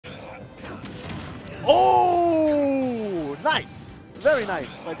Nice. Very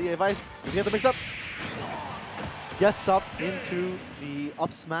nice by the advice. Does he have the mix up? Gets up into the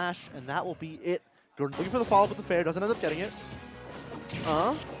up smash, and that will be it. Looking for the follow-up with the fair, doesn't end up getting it.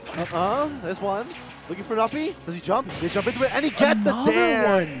 There's one. Looking for an uppie. Does he jump? They jump into it, and he gets the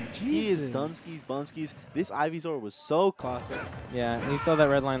dare. One. He is Dunskies Bunskies. This Ivysaur was so classic. Yeah, and he saw that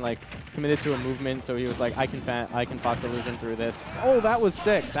red line like committed to a movement, so he was like, I can Fox Illusion through this. Oh, that was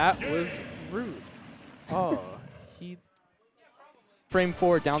sick. That was rude. Oh, he frame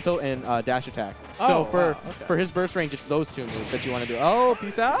 4 down tilt and dash attack. So for his burst range, it's those two moves that you want to do. Oh,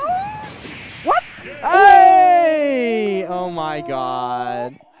 peace out. What? Hey! Oh my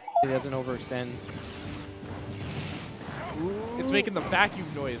God. He doesn't overextend. It's making the vacuum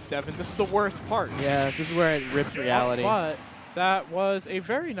noise, Devin. This is the worst part. Yeah, this is where it rips reality. But that was a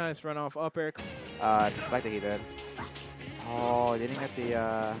very nice runoff up air. Despite that he did. Oh, didn't get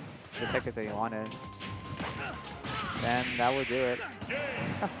the detectors that he wanted. Then that would do it.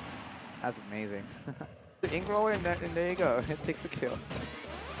 That's amazing. The ink roller, and there you go. It takes the kill.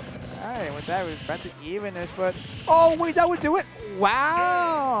 Alright, with that, we're back to evenish, but... Oh, wait, that would do it!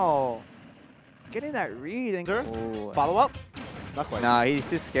 Wow! Getting that read and... Follow up? Not quite. No, he's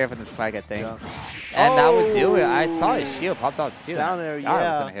too scared from the spike, I think. Yeah. And that would do it. I saw his shield popped out too. Down there, I yeah.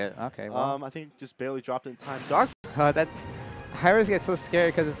 was gonna hit. Okay, well. I think just barely dropped in time. Dark. I always get so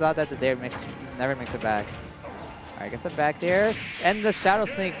scared because it's not that the dare never makes it back. Alright, gets it back there. And the Shadow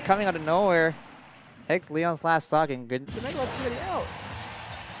Snake coming out of nowhere. Takes Leon's last stock and good. The Mega What's already out.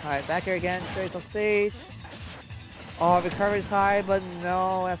 Alright, back here again. Carries off stage. Oh, recovery's high, but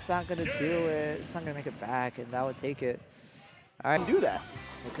no, that's not gonna do it. It's not gonna make it back, and that would take it. Alright. Do that.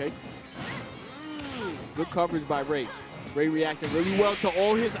 Okay. Good coverage by Ray. Ray reacting really well to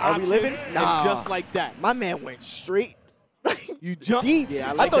all his options. Are we living? Nah. And just like that. My man went straight. You jumped. Deep. Yeah,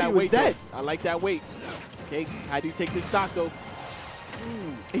 I like thought that he was weight. dead. Though. I like that weight. Okay, how do you take this stock though?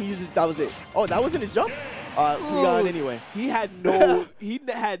 He uses, that was it. Oh, that wasn't his jump? Leon anyway. He had no,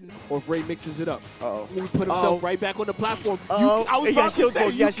 or if Ray mixes it up. Uh-oh. He put himself right back on the platform. Uh-oh. I was He about got to shield say,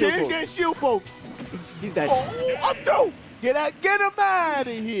 poke. He you got shield can't poke. get shield poke. He's dead. Oh, I'm through. Get him out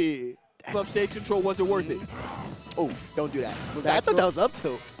of here. Club stage control wasn't worth it. Oh, don't do that. I thought that was up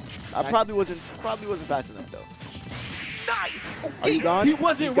tilt. I probably wasn't fast enough though. Nice. Okay. Are you gone? He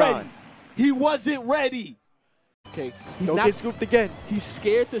wasn't He's ready. gone. He wasn't ready. Okay. He's Don't not get scooped again. He's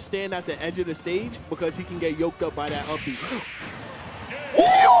scared to stand at the edge of the stage because he can get yoked up by that uppie.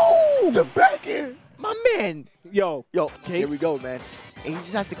 Yo! The back end. My man. Yo. Okay. Here we go, man. And he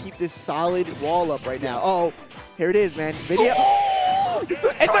just has to keep this solid wall up right now. Oh, here it is, man. Video. Oh!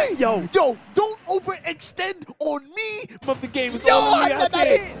 And then, yo, don't overextend on me, but the game is yo, only I'm not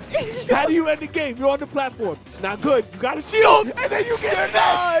it. How do you end the game? You're on the platform. It's not good. You got to shield, and then you get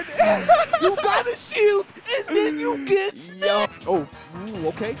snapped. You got to shield, and then you get snapped. Oh, ooh,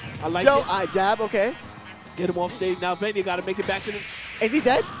 okay. I like it. I jab, okay. Get him off stage. Now, Ben, you got to make it back to this. Is he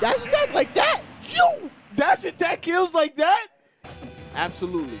dead? Dash attack like that? Yo, dash attack kills like that?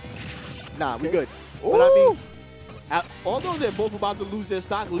 Absolutely. Nah, we good. But I mean, although they're both about to lose their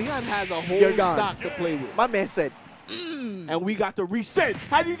stock, Leon has a whole stock to play with. My man said, and we got to reset.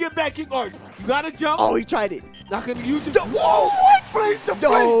 How do you get back, King Arch? You got to jump. Oh, he tried it. Not going to use it. Whoa, what? Flame to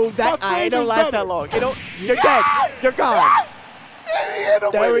Yo, flame. that I don't last that long. You know, you're dead. You're gone.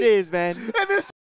 There it is, man. And this